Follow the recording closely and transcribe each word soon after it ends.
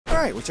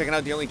Alright, we're checking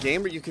out the only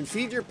game where you can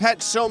feed your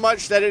pet so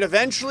much that it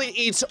eventually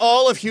eats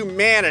all of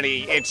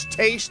humanity. It's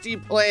Tasty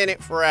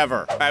Planet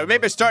Forever. Alright, we may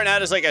be starting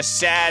out as like a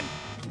sad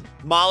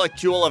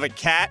molecule of a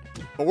cat,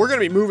 but we're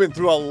gonna be moving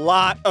through a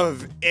lot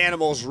of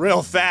animals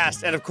real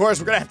fast, and of course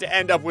we're gonna have to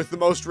end up with the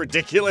most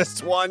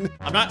ridiculous one.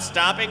 I'm not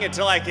stopping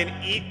until I can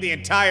eat the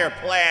entire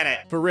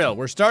planet. For real,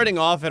 we're starting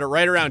off at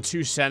right around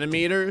 2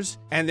 centimeters,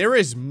 and there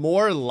is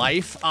more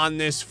life on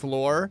this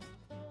floor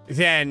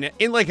than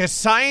in like a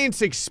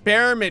science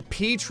experiment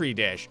petri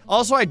dish.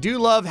 Also, I do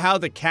love how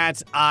the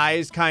cat's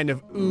eyes kind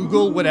of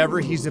oogle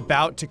whatever he's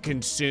about to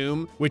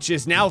consume, which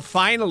is now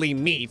finally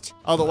meat,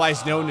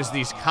 otherwise known as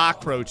these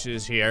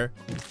cockroaches here.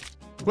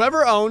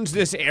 Whoever owns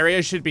this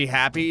area should be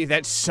happy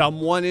that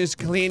someone is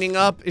cleaning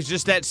up. It's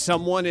just that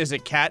someone is a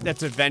cat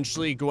that's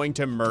eventually going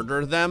to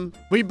murder them.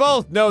 We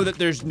both know that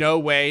there's no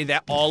way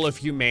that all of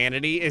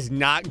humanity is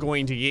not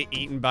going to get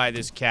eaten by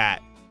this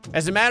cat.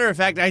 As a matter of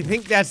fact, I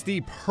think that's the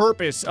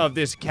purpose of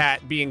this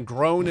cat being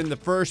grown in the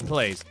first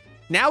place.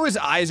 Now his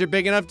eyes are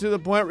big enough to the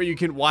point where you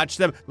can watch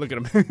them. Look at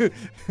him.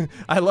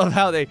 I love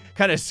how they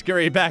kind of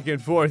scurry back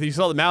and forth. He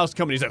saw the mouse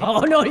coming, he's like,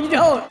 oh no, you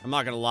don't. I'm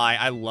not gonna lie,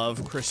 I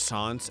love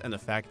croissants, and the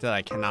fact that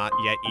I cannot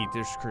yet eat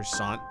this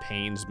croissant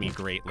pains me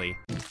greatly.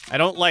 I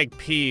don't like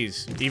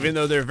peas, even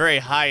though they're very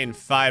high in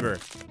fiber.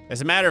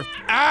 As a matter of,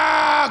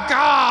 oh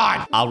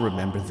God! I'll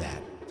remember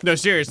that. No,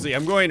 seriously,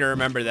 I'm going to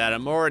remember that.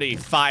 I'm already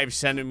 5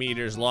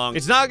 centimeters long.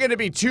 It's not gonna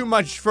be too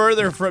much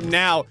further from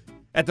now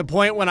at the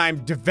point when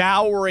I'm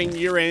devouring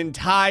your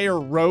entire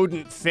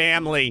rodent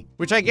family,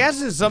 which I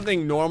guess is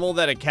something normal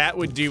that a cat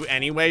would do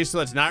anyway, so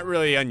it's not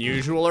really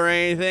unusual or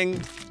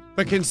anything.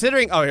 But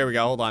considering, oh, here we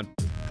go, hold on.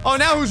 Oh,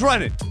 now who's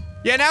running?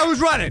 Yeah, now who's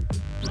running?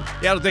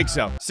 Yeah, I don't think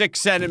so. 6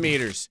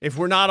 centimeters. If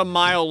we're not a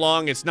mile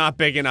long, it's not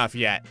big enough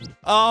yet.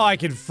 Oh, I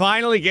can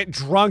finally get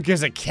drunk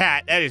as a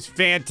cat. That is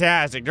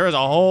fantastic. There's a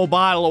whole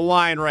bottle of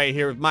wine right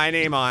here with my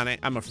name on it.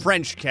 I'm a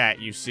French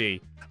cat, you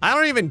see. I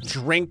don't even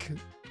drink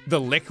the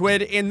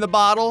liquid in the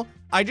bottle.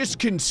 I just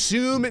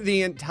consume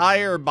the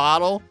entire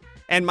bottle,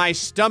 and my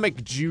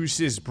stomach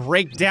juices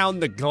break down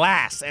the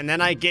glass, and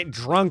then I get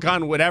drunk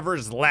on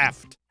whatever's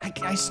left.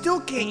 I still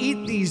can't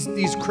eat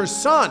these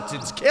croissants.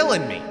 It's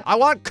killing me. I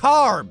want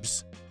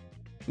carbs,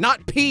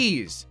 not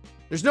peas.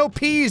 There's no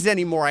peas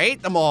anymore. I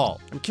ate them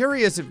all. I'm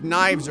curious if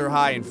knives are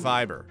high in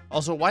fiber.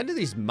 Also, why do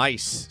these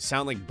mice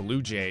sound like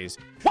blue jays?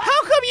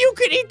 How come you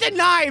could eat the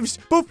knives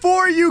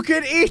before you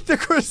could eat the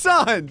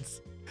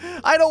croissants?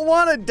 I don't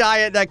want a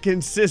diet that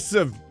consists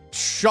of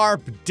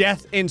sharp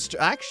death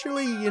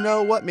Actually, you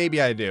know what?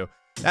 Maybe I do.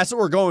 That's what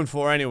we're going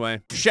for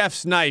anyway.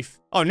 Chef's knife.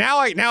 Oh, now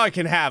I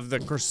can have the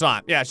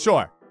croissant. Yeah,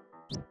 sure.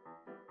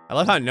 I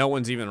love how no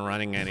one's even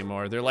running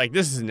anymore. They're like,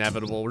 this is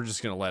inevitable. We're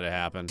just gonna let it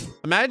happen.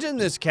 Imagine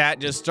this cat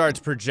just starts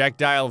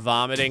projectile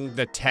vomiting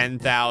the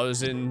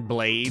 10,000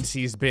 blades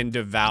he's been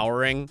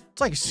devouring.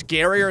 It's like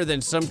scarier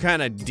than some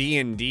kind of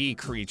D&D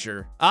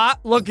creature. Ah,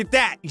 look at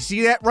that. You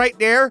see that right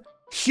there?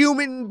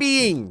 Human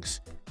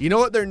beings. You know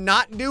what they're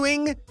not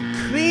doing?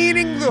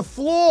 Cleaning the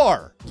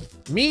floor.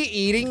 Me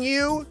eating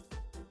you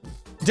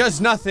does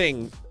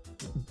nothing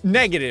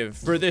negative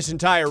for this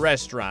entire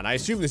restaurant. I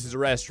assume this is a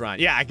restaurant.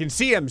 Yeah, I can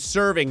see him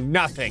serving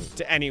nothing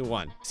to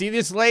anyone. See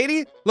this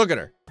lady? Look at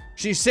her.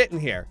 She's sitting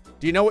here.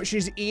 Do you know what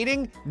she's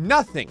eating?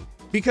 Nothing.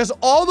 Because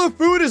all the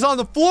food is on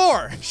the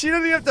floor. She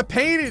doesn't even have to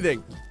pay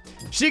anything.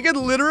 She could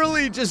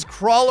literally just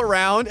crawl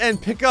around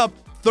and pick up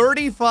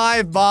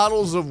 35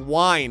 bottles of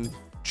wine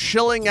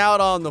chilling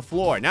out on the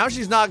floor. Now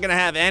she's not gonna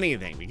have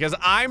anything because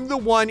I'm the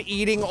one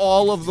eating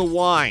all of the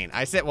wine.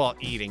 I said, well,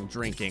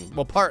 drinking.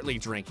 Well, partly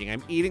drinking.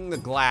 I'm eating the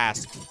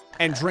glass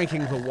and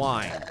drinking the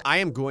wine. I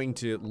am going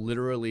to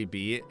literally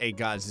be a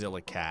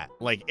Godzilla cat.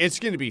 Like, it's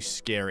gonna be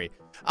scary.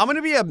 I'm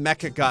gonna be a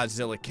Mecha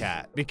Godzilla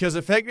cat because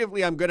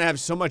effectively I'm gonna have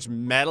so much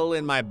metal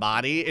in my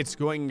body, it's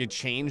going to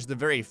change the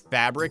very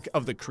fabric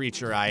of the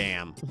creature I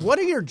am. What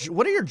are your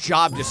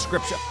job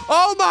descriptions?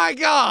 Oh my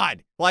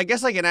God! Well, I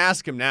guess I can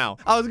ask him now.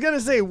 I was gonna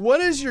say,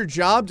 what is your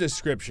job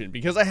description?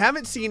 Because I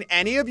haven't seen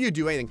any of you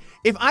do anything.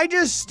 If I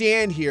just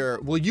stand here,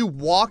 will you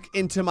walk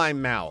into my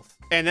mouth?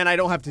 And then I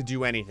don't have to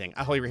do anything.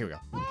 Oh, here we go.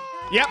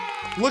 Yep,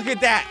 look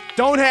at that.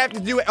 Don't have to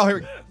do it. Oh, here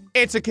we go.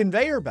 It's a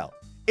conveyor belt.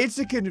 It's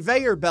a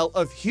conveyor belt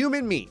of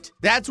human meat.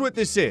 That's what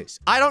this is.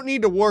 I don't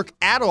need to work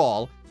at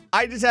all.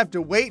 I just have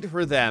to wait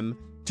for them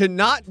to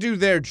not do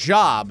their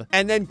job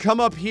and then come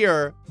up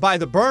here by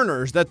the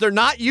burners that they're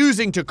not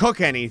using to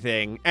cook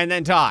anything and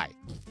then die.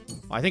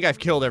 Well, I think I've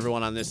killed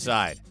everyone on this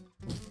side.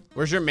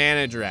 Where's your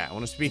manager at? I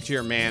want to speak to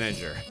your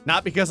manager.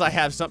 Not because I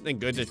have something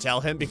good to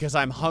tell him, because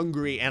I'm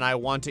hungry and I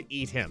want to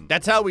eat him.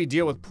 That's how we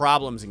deal with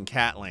problems in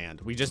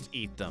Catland. We just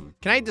eat them.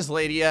 Can I eat this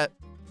lady yet?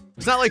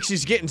 It's not like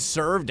she's getting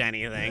served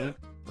anything.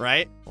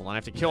 Right? Hold on, I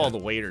have to kill all the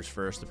waiters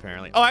first,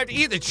 apparently. Oh, I have to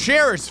eat the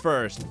chairs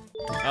first.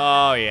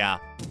 Oh, yeah.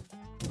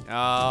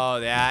 Oh,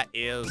 that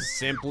is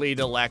simply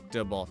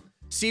delectable.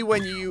 See,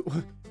 when you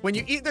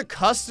eat the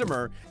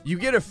customer, you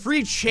get a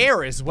free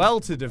chair as well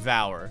to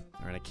devour.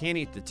 All right, I can't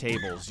eat the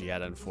tables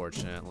yet,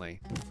 unfortunately.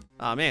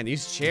 Oh, man,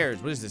 these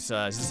chairs, what is this?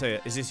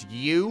 Is this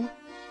you?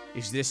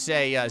 Is this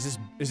a, is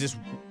this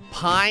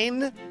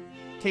pine?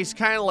 Tastes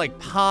kind of like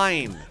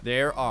pine.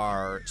 There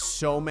are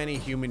so many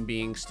human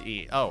beings to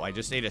eat. Oh, I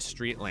just ate a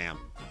street lamp.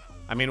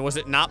 I mean, was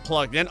it not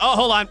plugged in? Oh,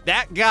 hold on.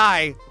 That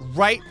guy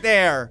right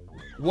there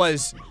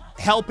was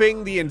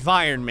helping the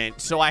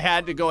environment, so I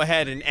had to go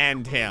ahead and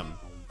end him.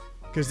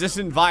 Because this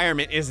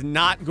environment is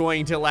not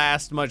going to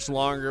last much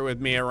longer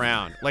with me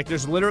around. Like,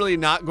 there's literally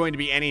not going to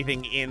be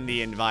anything in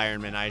the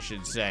environment, I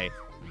should say.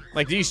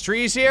 Like, these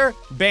trees here,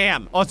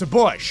 bam. Oh, it's a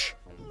bush.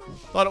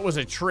 Thought it was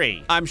a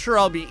tree. I'm sure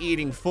I'll be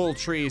eating full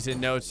trees in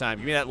no time.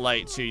 Give me that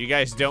light, too. You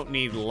guys don't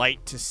need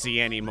light to see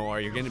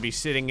anymore. You're gonna be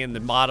sitting in the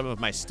bottom of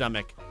my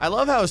stomach. I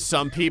love how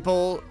some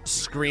people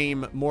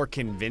scream more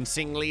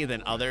convincingly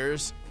than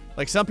others.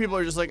 Like, some people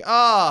are just like,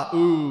 ah,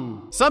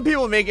 ooh. Some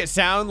people make it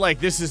sound like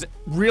this is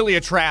really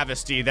a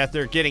travesty that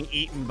they're getting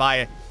eaten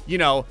by, you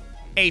know,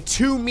 a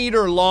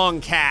 2-meter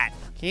long cat.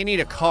 Can't eat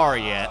a car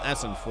yet.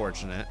 That's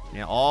unfortunate.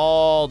 Yeah,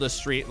 all the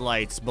street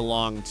lights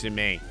belong to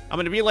me. I'm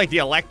gonna be like the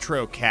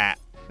Electro Cat.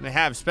 I'm gonna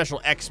have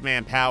special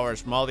X-Man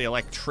powers from all the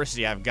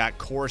electricity I've got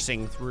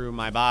coursing through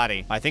my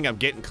body. I think I'm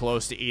getting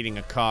close to eating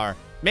a car.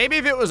 Maybe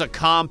if it was a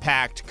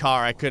compact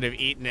car, I could have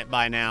eaten it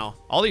by now.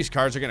 All these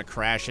cars are gonna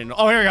crash in.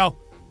 Oh, here we go.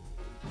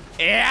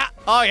 Yeah.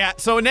 Oh, yeah.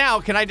 So now,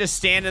 can I just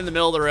stand in the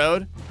middle of the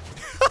road?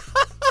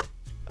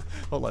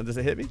 Hold on, does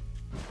it hit me?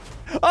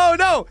 Oh,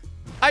 no.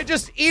 I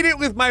just eat it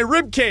with my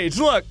rib cage.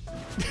 Look,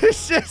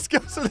 this just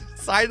goes to the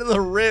side of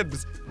the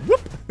ribs.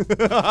 Whoop.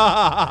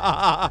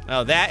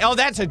 Oh,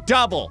 that's a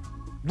double.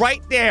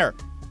 Right there.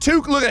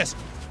 Look at this.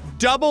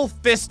 Double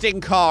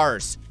fisting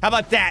cars. How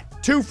about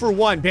that? 2 for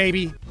 1,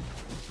 baby.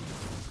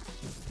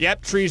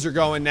 Yep, trees are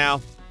going now.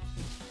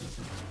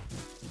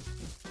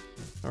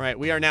 All right,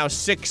 we are now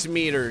 6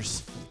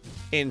 meters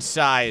in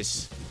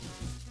size.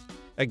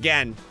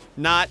 Again,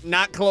 not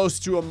close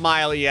to a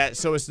mile yet,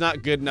 so it's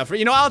not good enough.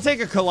 You know, I'll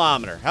take a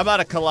kilometer. How about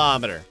a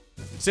kilometer?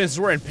 Since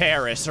we're in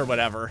Paris or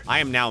whatever. I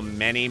am now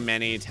many,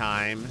 many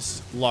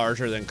times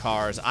larger than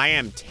cars. I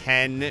am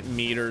 10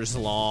 meters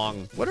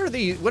long. What are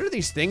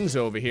these things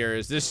over here?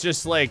 Is this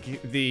just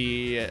like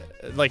the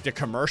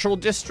commercial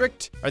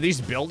district? Are these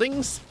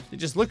buildings? They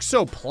just look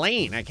so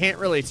plain. I can't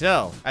really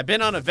tell. I've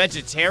been on a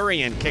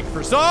vegetarian kick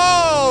for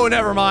oh,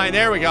 never mind.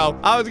 There we go.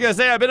 I was gonna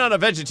say I've been on a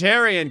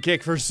vegetarian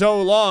kick for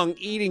so long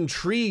eating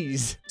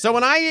trees. So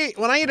when I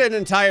eat an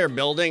entire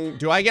building,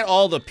 do I get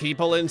all the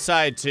people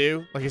inside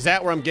too? Like, is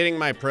that where I'm getting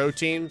my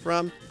protein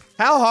from?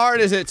 How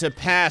hard is it to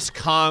pass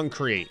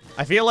concrete?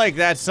 I feel like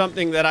that's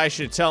something that I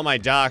should tell my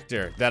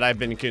doctor that I've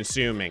been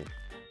consuming.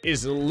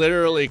 Is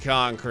literally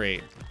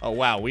concrete. Oh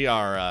wow, we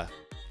are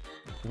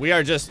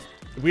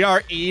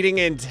eating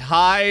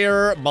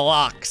entire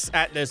blocks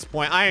at this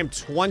point. I am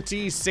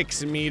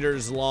 26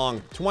 meters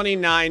long,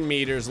 29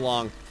 meters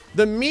long.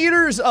 The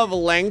meters of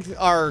length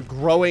are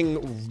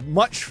growing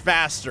much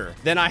faster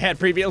than I had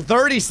previously.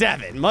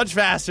 37, much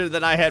faster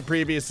than I had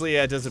previously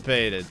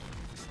anticipated.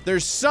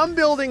 There's some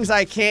buildings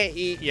I can't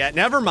eat yet.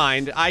 Never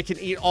mind, I can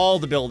eat all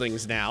the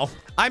buildings now.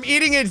 I'm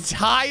eating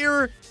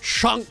entire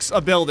chunks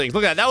of buildings.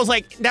 Look at that,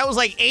 that was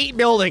like 8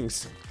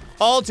 buildings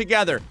all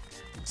together.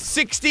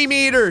 60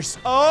 meters.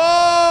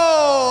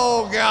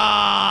 Oh,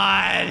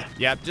 God.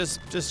 Yep,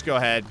 just go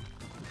ahead.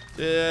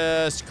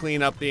 Just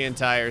clean up the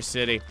entire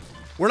city.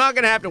 We're not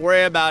gonna have to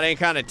worry about any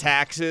kind of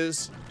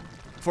taxes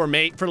for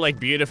like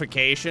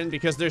beautification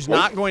because there's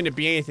not going to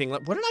be anything.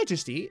 What did I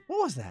just eat?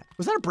 What was that?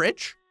 Was that a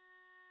bridge?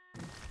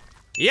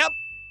 Yep,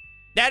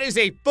 that is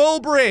a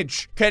full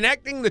bridge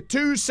connecting the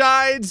 2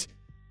 sides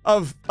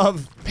of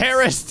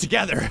Paris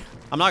together.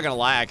 I'm not gonna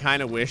lie, I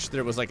kind of wish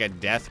there was like a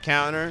death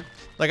counter.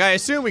 Like, I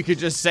assume we could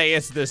just say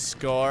it's the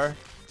score.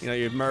 You know,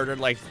 you've murdered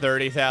like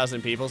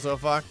 30,000 people so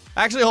far.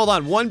 Actually, hold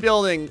on, 1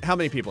 building, how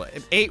many people?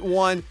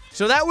 8-1.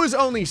 So that was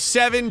only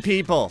 7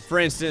 people, for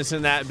instance,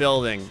 in that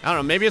building. I don't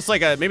know, maybe it's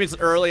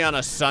early on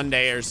a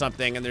Sunday or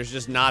something and there's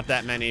just not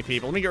that many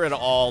people. Let me get rid of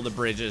all the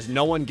bridges.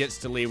 No one gets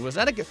to leave. Was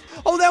that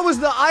oh, that was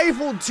the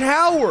Eiffel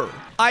Tower.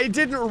 I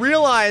didn't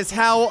realize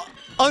how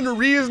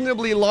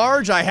unreasonably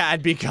large I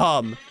had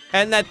become.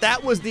 And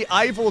that was the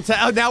Eiffel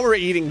Tower. Now we're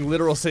eating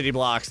literal city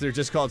blocks. They're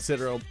just called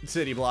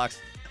city blocks.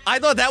 I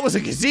thought that was a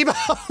gazebo.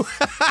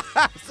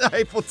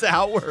 Eiffel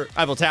Tower.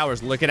 Eiffel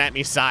Tower's looking at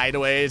me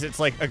sideways. It's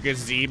like a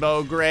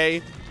gazebo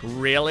gray.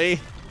 Really?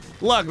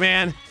 Look,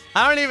 man,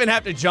 I don't even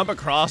have to jump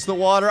across the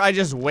water. I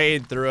just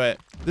wade through it.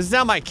 This is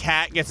how my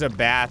cat gets a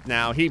bath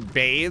now. He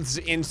bathes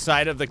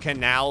inside of the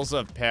canals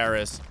of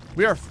Paris.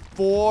 We are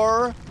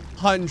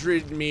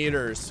 400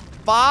 meters.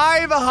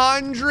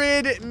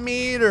 500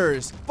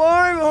 meters.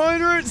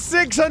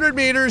 600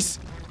 meters.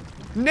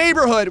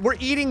 Neighborhood. We're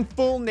eating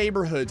full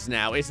neighborhoods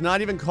now. It's not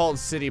even called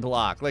city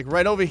block. Like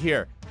right over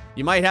here.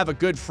 You might have a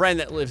good friend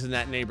that lives in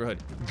that neighborhood.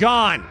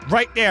 Gone.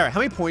 Right there. How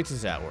many points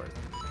is that worth?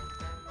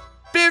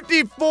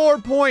 54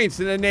 points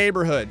in a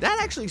neighborhood. That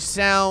actually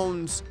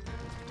sounds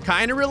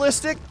kind of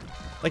realistic.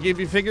 Like if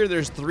you figure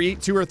there's 2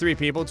 or 3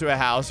 people to a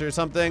house or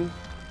something.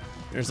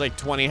 There's like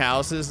 20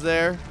 houses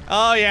there.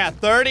 Oh yeah,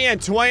 30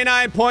 and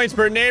 29 points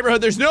per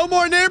neighborhood. There's no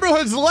more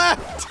neighborhoods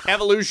left.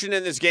 Evolution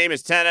in this game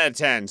is 10 out of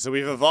 10. So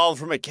we've evolved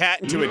from a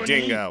cat into a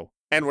dingo.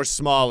 And we're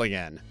small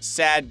again.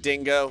 Sad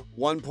dingo,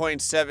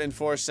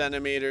 1.74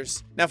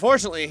 centimeters. Now,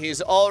 fortunately,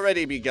 he's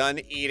already begun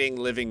eating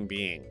living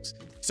beings.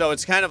 So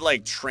it's kind of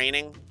like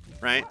training,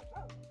 right?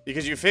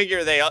 Because you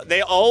figure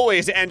they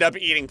always end up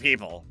eating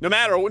people. No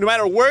matter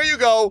where you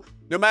go,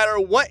 no matter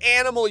what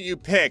animal you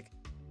pick,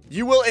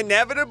 you will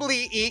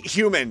inevitably eat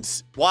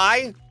humans.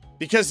 Why?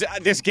 Because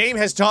this game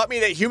has taught me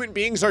that human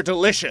beings are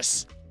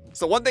delicious. It's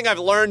the one thing I've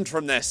learned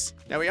from this.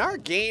 Now, we are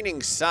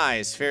gaining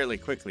size fairly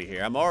quickly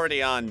here. I'm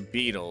already on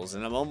beetles,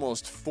 and I'm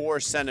almost 4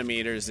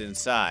 centimeters in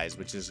size,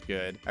 which is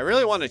good. I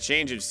really want a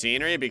change of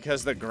scenery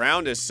because the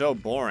ground is so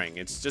boring.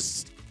 It's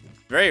just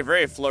very,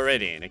 very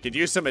Floridian. It could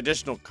use some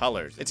additional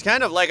colors. It's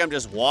kind of like I'm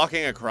just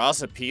walking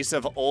across a piece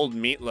of old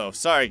meatloaf.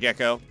 Sorry,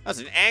 Gecko. That's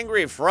an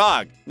angry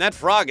frog. And that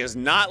frog is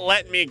not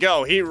letting me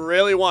go. He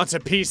really wants a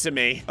piece of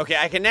me. Okay,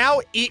 I can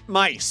now eat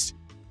mice.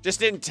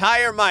 Just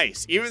entire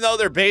mice. Even though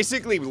they're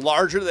basically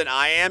larger than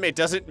I am, it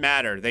doesn't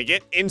matter. They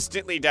get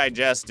instantly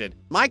digested.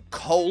 My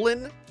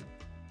colon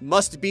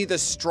must be the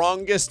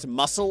strongest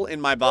muscle in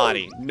my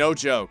body. No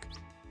joke.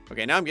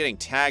 Okay, now I'm getting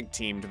tag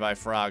teamed by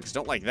frogs.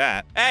 Don't like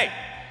that. Hey,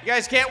 you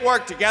guys can't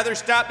work together.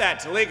 Stop that.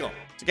 It's illegal.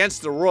 It's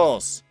against the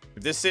rules.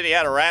 If this city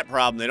had a rat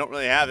problem, they don't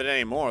really have it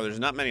anymore. There's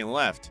not many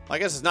left. Well, I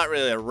guess it's not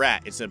really a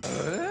rat. It's a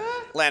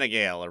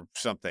Lanagale or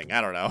something.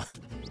 I don't know.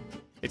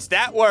 It's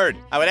that word.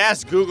 I would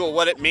ask Google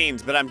what it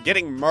means, but I'm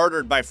getting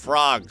murdered by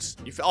frogs.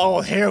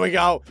 Oh, here we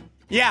go.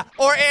 Yeah,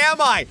 or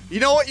am I? You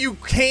know what you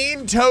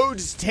cane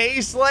toads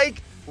taste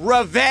like?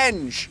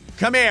 Revenge.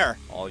 Come here.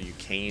 All you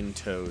cane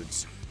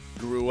toads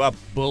grew up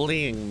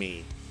bullying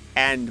me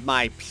and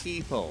my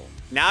people.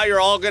 Now you're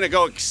all gonna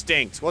go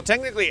extinct. Well,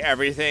 technically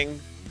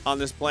everything on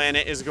this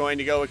planet is going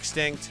to go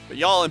extinct, but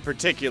y'all in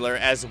particular,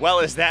 as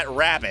well as that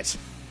rabbit,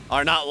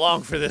 are not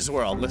long for this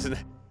world. Listen.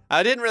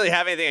 I didn't really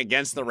have anything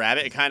against the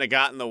rabbit. It kind of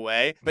got in the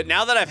way. But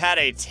now that I've had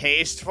a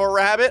taste for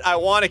rabbit, I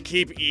want to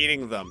keep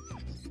eating them.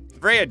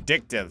 Very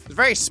addictive.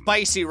 Very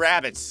spicy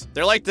rabbits.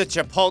 They're like the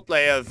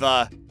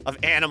Chipotle of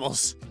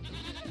animals.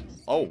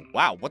 Oh,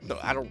 wow. What the?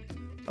 That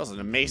was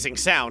an amazing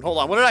sound. Hold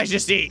on. What did I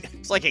just eat?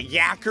 It's like a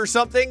yak or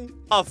something?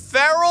 A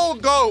feral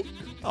goat.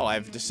 Oh,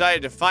 I've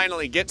decided to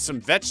finally get some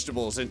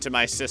vegetables into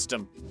my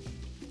system.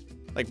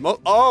 Like, oh,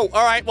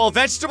 all right, well,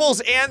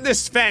 vegetables and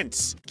this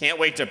fence. Can't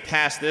wait to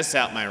pass this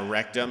out my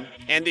rectum.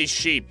 And these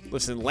sheep.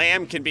 Listen,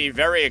 lamb can be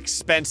very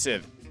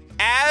expensive,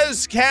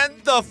 as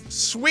can the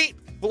sweet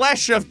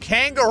flesh of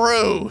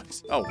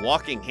kangaroos. Oh,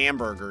 walking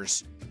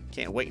hamburgers.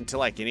 Can't wait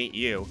until I can eat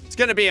you. It's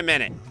gonna be a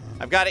minute.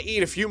 I've got to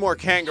eat a few more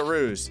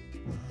kangaroos.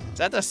 Is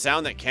that the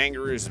sound that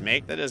kangaroos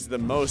make? That is the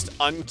most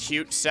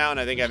uncute sound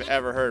I think I've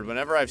ever heard.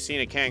 Whenever I've seen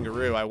a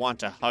kangaroo, I want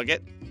to hug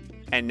it.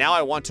 And now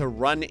I want to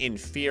run in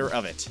fear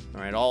of it.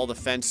 All right, all the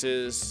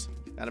fences.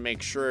 Gotta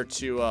make sure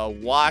to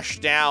wash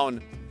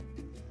down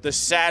the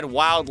sad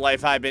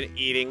wildlife I've been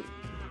eating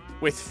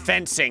with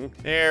fencing.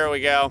 There we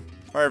go.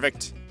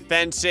 Perfect.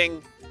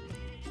 Fencing.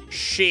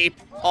 Sheep.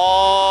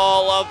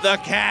 All of the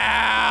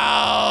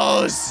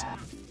cows.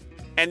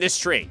 And this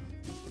tree.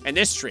 And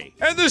this tree.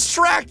 And this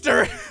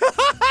tractor.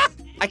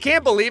 I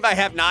can't believe I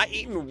have not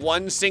eaten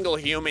one single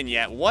human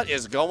yet. What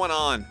is going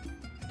on?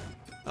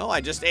 Oh,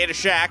 I just ate a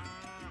shack.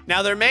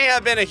 Now, there may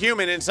have been a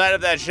human inside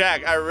of that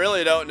shack. I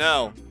really don't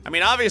know. I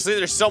mean, obviously,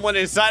 there's someone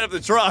inside of the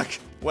truck.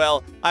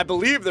 Well, I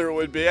believe there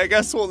would be. I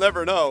guess we'll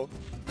never know.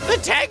 The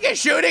tank is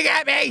shooting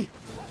at me!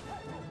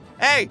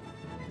 Hey,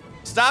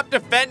 stop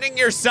defending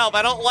yourself.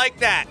 I don't like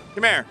that.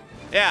 Come here.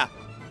 Yeah.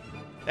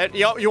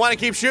 You want to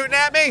keep shooting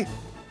at me?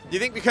 You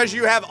think because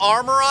you have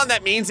armor on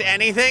that means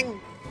anything?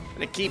 I'm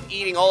gonna keep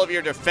eating all of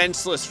your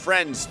defenseless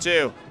friends,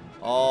 too.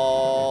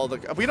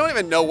 We don't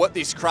even know what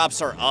these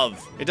crops are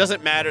of. It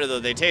doesn't matter though,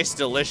 they taste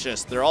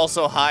delicious. They're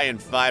also high in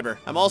fiber.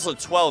 I'm also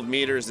 12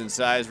 meters in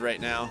size right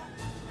now.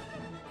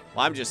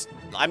 Well,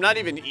 I'm not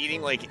even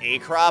eating like a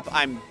crop.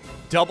 I'm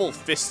double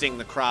fisting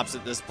the crops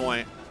at this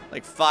point.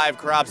 Like 5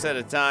 crops at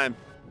a time.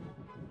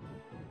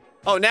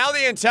 Oh, now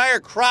the entire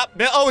crop,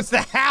 oh, it's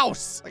the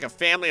house! Like a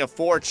family of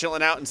 4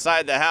 chilling out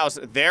inside the house.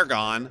 They're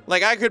gone.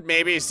 Like, I could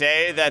maybe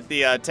say that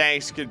the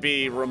tanks could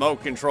be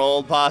remote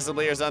controlled,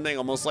 possibly, or something,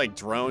 almost like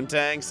drone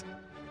tanks.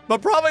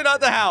 But probably not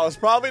the house,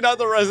 probably not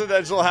the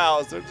residential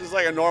house. There's just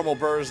like a normal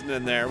person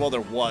in there. Well,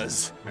 there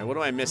was. All right, what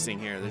am I missing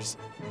here? There's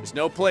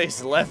no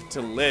place left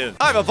to live.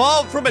 I've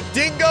evolved from a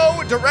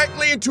dingo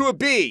directly into a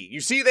bee.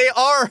 You see, they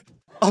are,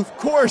 of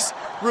course,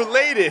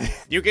 related.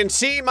 You can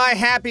see my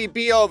happy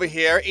bee over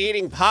here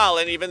eating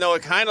pollen, even though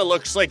it kind of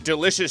looks like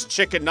delicious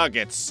chicken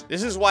nuggets.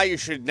 This is why you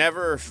should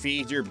never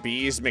feed your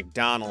bees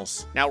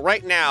McDonald's. Now,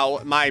 right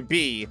now, my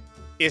bee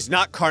is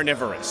not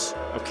carnivorous,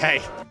 okay?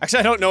 Actually,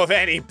 I don't know if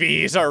any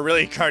bees are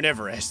really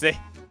carnivorous.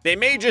 They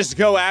may just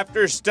go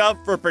after stuff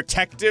for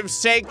protective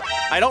sake.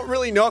 I don't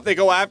really know if they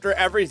go after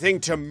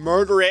everything to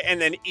murder it and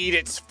then eat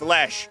its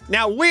flesh.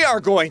 Now, we are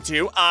going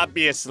to,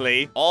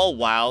 obviously, all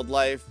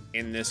wildlife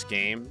in this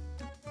game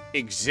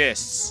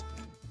exists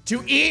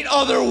to eat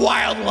other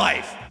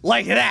wildlife.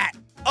 Like that.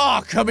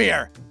 Oh, come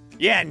here.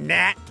 Yeah,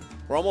 gnat.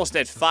 We're almost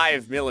at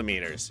 5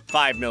 millimeters.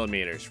 5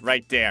 millimeters,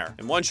 right there.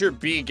 And once your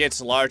bee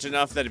gets large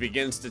enough that it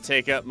begins to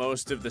take up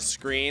most of the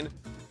screen,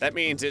 that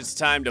means it's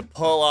time to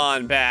pull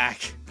on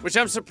back. Which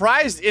I'm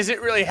surprised isn't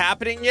really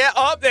happening yet.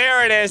 Oh,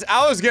 there it is.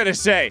 I was gonna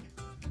say,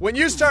 when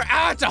you start,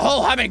 it's a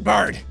whole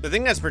hummingbird. The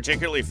thing that's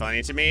particularly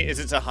funny to me is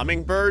it's a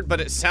hummingbird, but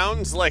it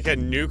sounds like a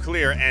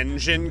nuclear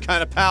engine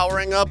kind of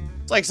powering up.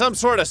 It's like some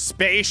sort of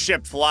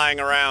spaceship flying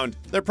around.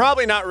 They're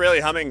probably not really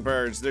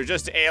hummingbirds. They're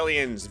just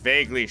aliens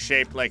vaguely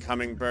shaped like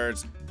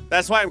hummingbirds.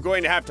 That's why I'm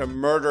going to have to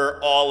murder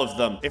all of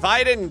them. If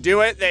I didn't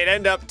do it, they'd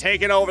end up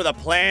taking over the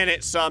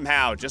planet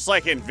somehow, just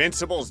like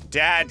Invincible's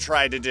dad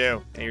tried to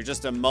do. And you're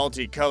just a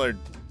multicolored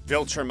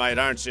Viltrumite,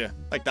 aren't you?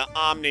 Like the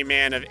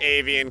Omni-Man of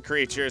avian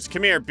creatures.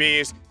 Come here,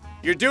 bees.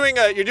 You're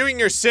doing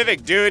your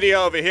civic duty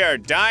over here,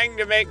 dying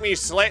to make me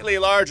slightly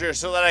larger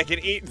so that I can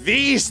eat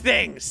these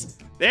things.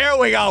 There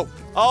we go.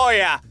 Oh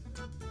yeah.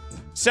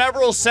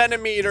 Several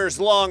centimeters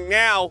long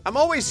now. I'm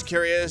always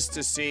curious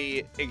to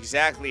see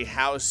exactly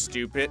how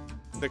stupid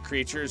the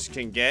creatures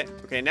can get.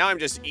 Okay, now I'm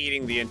just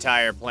eating the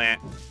entire plant.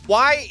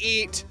 Why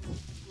eat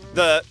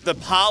the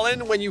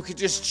pollen when you could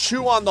just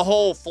chew on the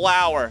whole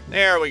flower?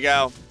 There we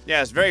go.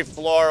 Yeah, it's very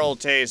floral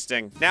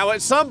tasting. Now,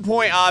 at some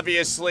point,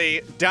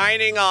 obviously,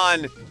 dining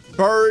on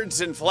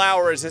birds and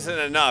flowers isn't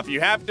enough. You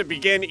have to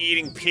begin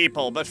eating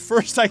people, but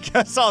first I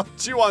guess I'll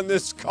chew on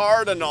this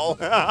cardinal.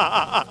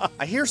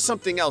 I hear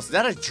something else. Is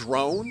that a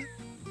drone?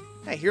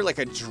 I hear like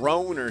a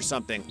drone or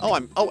something.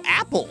 Oh,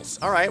 apples.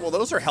 All right, well,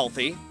 those are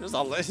healthy. There's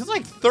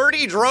like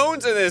 30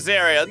 drones in this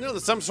area. You know,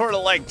 there's some sort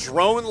of like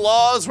drone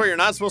laws where you're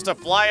not supposed to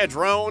fly a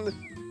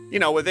drone, you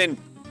know, within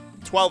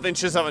 12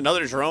 inches of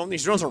another drone.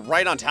 These drones are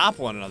right on top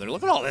of one another.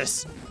 Look at all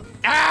this.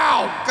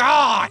 Ow,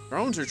 God!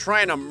 Drones are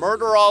trying to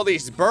murder all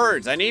these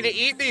birds. I need to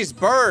eat these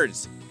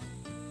birds.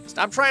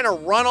 Stop trying to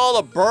run all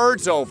the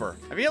birds over.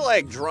 I feel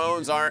like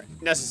drones aren't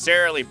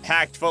necessarily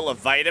packed full of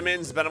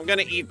vitamins, but I'm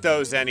gonna eat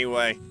those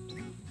anyway.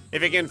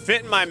 If it can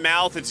fit in my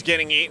mouth, it's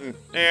getting eaten.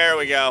 There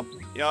we go.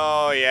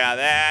 Oh yeah,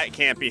 that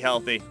can't be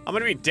healthy. I'm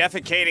gonna be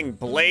defecating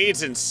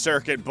blades and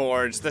circuit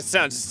boards. That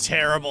sounds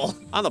terrible.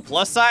 On the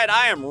plus side,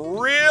 I am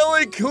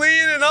really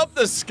cleaning up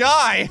the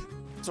sky.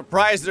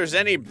 Surprised there's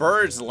any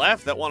birds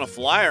left that want to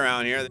fly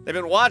around here. They've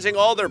been watching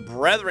all their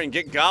brethren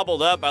get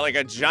gobbled up by like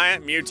a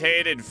giant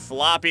mutated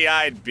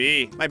floppy-eyed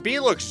bee. My bee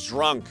looks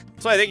drunk.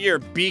 So I think your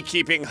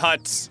beekeeping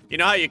huts. You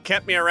know how you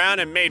kept me around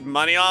and made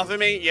money off of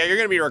me? Yeah, you're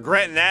gonna be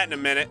regretting that in a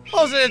minute.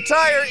 Oh, it's an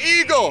entire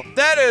eagle.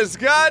 That has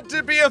got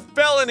to be a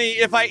felony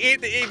if I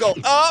eat the eagle.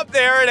 Oh,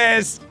 there it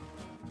is.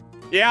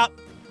 Yeah,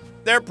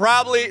 they're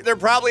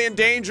probably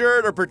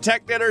endangered or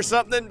protected or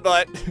something,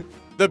 but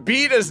the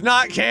bee does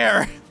not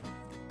care.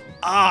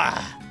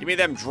 Give me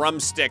them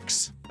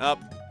drumsticks. Now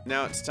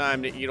it's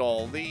time to eat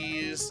all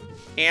these,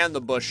 and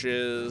the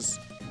bushes,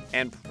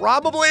 and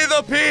probably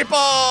the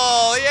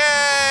people!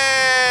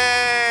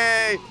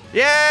 Yay!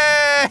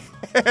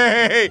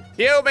 Yay!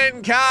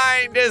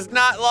 Humankind is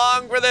not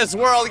long for this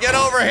world. Get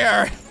over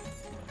here!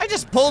 I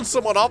just pulled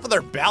someone off of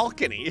their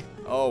balcony.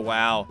 Oh,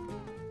 wow.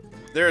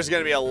 There's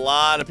gonna be a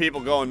lot of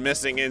people going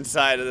missing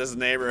inside of this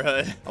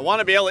neighborhood. I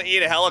wanna be able to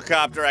eat a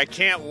helicopter, I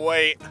can't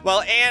wait.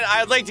 Well, and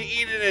I'd like to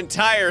eat an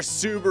entire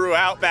Subaru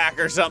Outback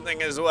or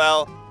something as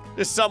well.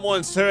 Just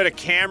someone's Toyota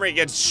Camry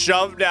gets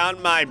shoved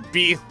down my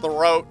bee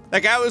throat.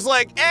 That guy was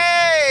like,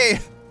 hey!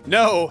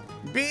 No,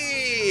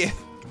 bee!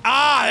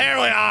 There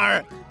we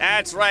are!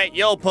 That's right,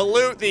 you'll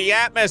pollute the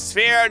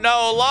atmosphere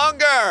no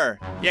longer!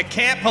 You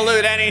can't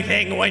pollute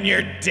anything when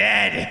you're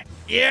dead.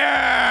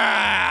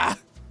 Yeah!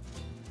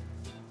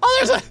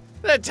 Oh, there's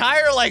an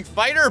entire, like,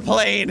 fighter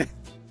plane.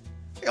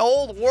 Like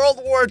old World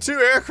War II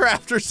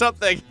aircraft or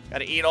something.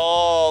 Gotta eat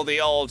all the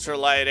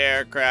ultralight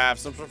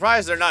aircrafts. I'm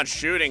surprised they're not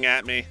shooting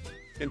at me,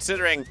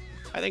 considering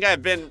I think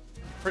I've been,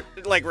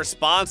 like,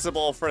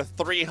 responsible for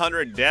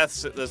 300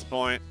 deaths at this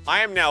point.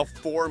 I am now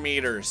 4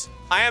 meters.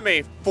 I am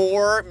a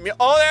oh,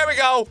 there we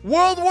go.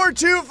 World War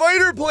II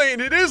fighter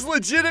plane. It is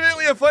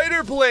legitimately a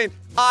fighter plane.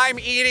 I'm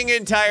eating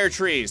entire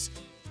trees.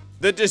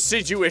 The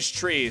deciduous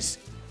trees.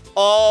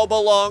 All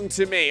belong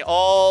to me.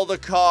 All the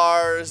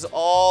cars,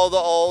 all the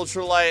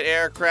ultralight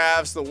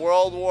aircrafts, the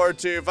World War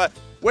II.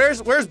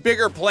 Where's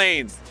bigger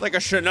planes? Like a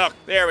Chinook.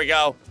 There we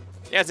go.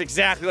 That's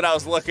exactly what I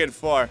was looking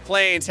for.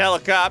 Planes,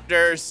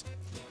 helicopters.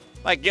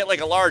 Might get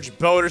like a large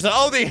boat or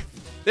something. Oh,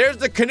 there's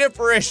the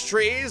coniferous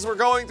trees. We're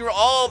going through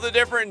all the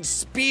different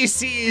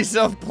species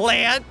of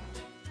plant.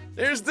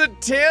 There's the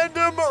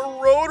tandem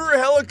rotor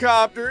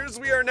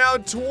helicopters. We are now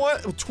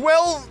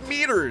 12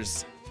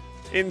 meters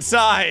in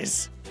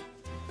size.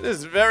 It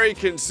is very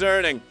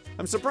concerning.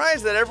 I'm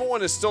surprised that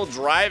everyone is still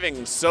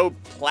driving so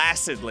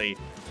placidly.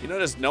 You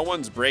notice no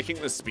one's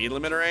breaking the speed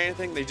limit or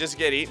anything? They just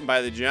get eaten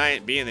by the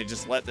giant bee and they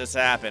just let this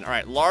happen. All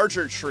right,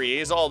 larger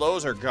trees, all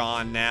those are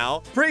gone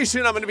now. Pretty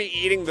soon I'm gonna be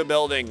eating the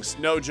buildings,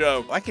 no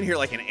joke. I can hear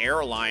like an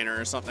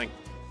airliner or something.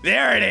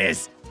 There it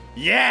is,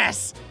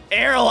 yes,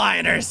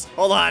 airliners.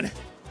 Hold on.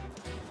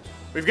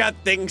 We've got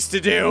things to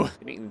do.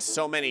 I've eaten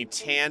so many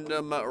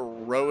tandem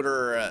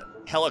rotor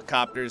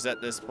helicopters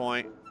at this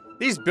point.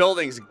 These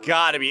buildings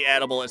gotta be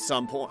edible at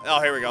some point.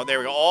 Oh, here we go. There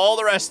we go. All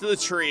the rest of the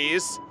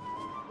trees.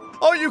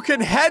 Oh, you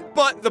can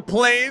headbutt the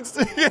planes.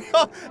 You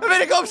know, I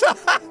mean, it goes.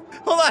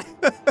 Hold on.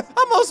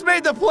 Almost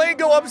made the plane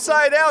go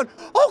upside down.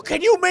 Oh,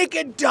 can you make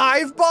it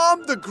dive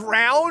bomb the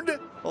ground?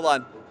 Hold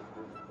on.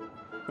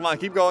 Come on,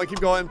 keep going, keep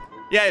going.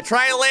 Yeah,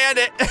 try and land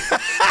it.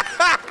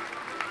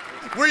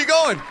 Where are you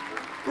going?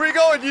 Where are you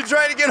going? You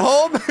trying to get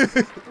home?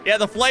 Yeah,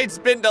 the flight's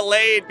been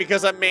delayed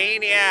because a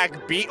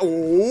maniac bee.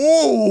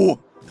 Ooh!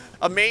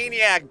 A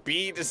maniac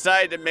bee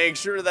decided to make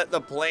sure that the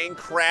plane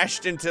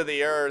crashed into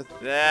the earth.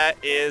 That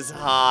is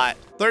hot.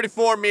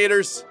 34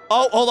 meters.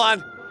 Oh, hold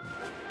on.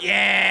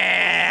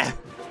 Yeah!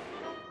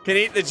 Can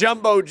eat the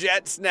jumbo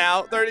jets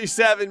now.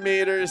 37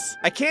 meters.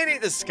 I can't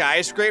eat the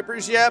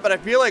skyscrapers yet, but I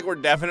feel like we're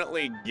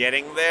definitely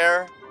getting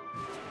there.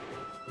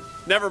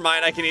 Never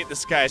mind, I can eat the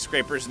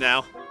skyscrapers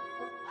now.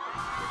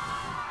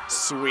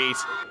 Sweet.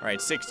 All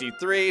right,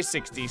 63,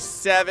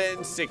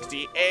 67,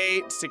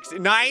 68, 60,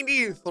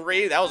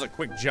 93. That was a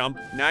quick jump.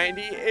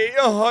 98,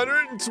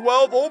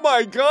 112. Oh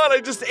my God,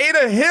 I just ate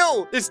a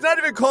hill. It's not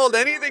even called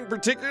anything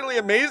particularly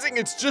amazing.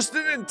 It's just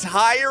an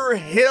entire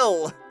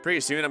hill. Pretty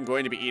soon I'm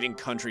going to be eating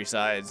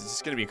countrysides.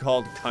 It's gonna be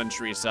called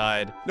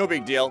countryside. No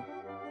big deal.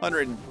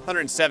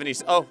 170,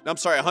 oh, I'm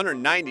sorry,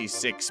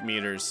 196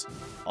 meters.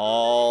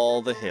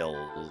 All the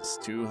hills,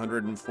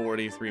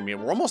 243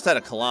 meters. We're almost at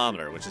a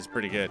kilometer, which is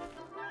pretty good.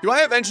 Do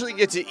I eventually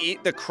get to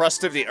eat the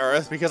crust of the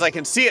earth? Because I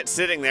can see it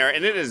sitting there,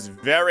 and it is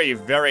very,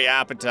 very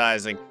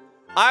appetizing.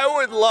 I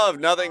would love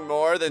nothing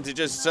more than to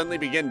just suddenly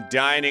begin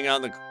dining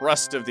on the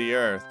crust of the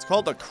earth. It's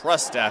called the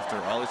crust after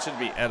all. It should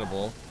be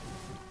edible.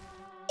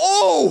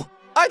 Oh!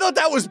 I thought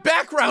that was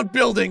background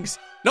buildings.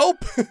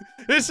 Nope.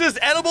 It's just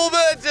edible,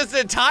 but just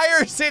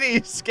entire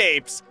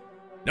cityscapes.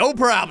 No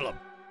problem.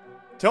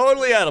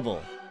 Totally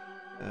edible.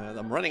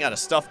 I'm running out of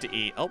stuff to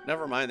eat. Oh,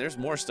 never mind. There's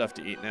more stuff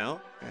to eat now.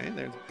 Okay,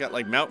 they've got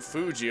like Mount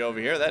Fuji over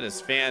here. That is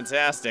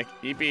fantastic.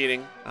 Keep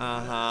eating.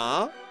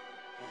 Uh-huh.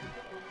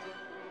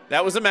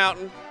 That was a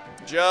mountain.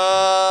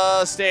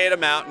 Just ate a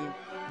mountain.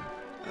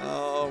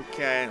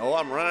 Okay. Oh,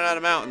 I'm running out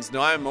of mountains.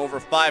 No, I'm over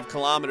 5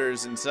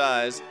 kilometers in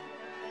size.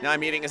 Now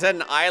I'm eating. Is that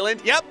an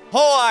island? Yep,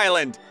 whole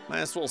island.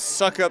 Might as well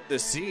suck up the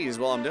seas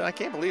while I'm doing. I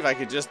can't believe I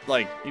could just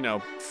like, you know,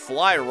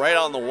 fly right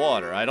on the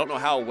water. I don't know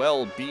how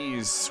well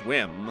bees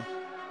swim.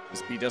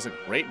 This bee does a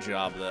great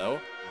job, though.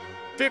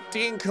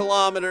 15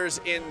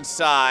 kilometers in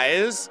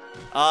size.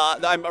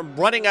 I'm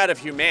running out of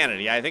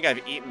humanity. I think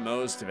I've eaten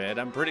most of it.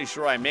 I'm pretty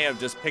sure I may have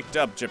just picked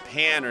up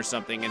Japan or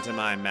something into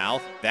my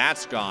mouth.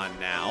 That's gone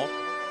now.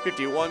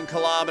 51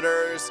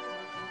 kilometers.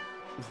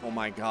 Oh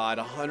my God,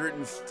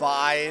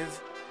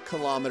 105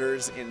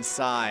 kilometers in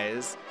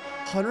size.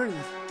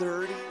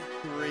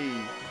 133.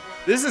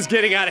 This is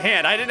getting out of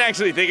hand. I didn't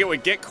actually think it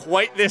would get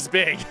quite this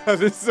big.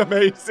 This is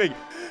amazing.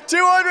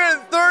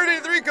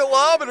 233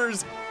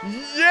 kilometers.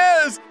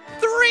 Yes.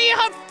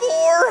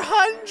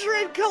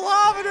 400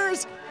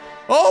 kilometers.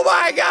 Oh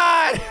my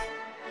God.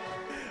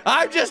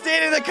 I'm just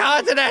eating the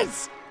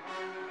continents.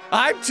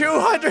 I'm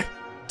 3.33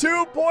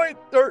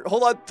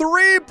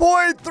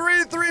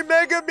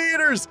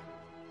 megameters.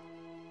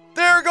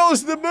 There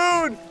goes the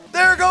moon.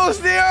 There goes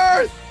the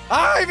earth.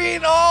 I've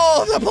eaten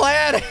all the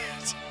planet.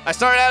 I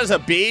started out as a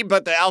bee,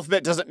 but the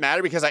alphabet doesn't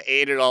matter because I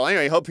ate it all.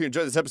 Anyway, hope you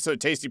enjoyed this episode of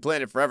Tasty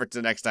Planet Forever.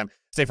 Till next time,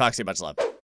 stay foxy, much love.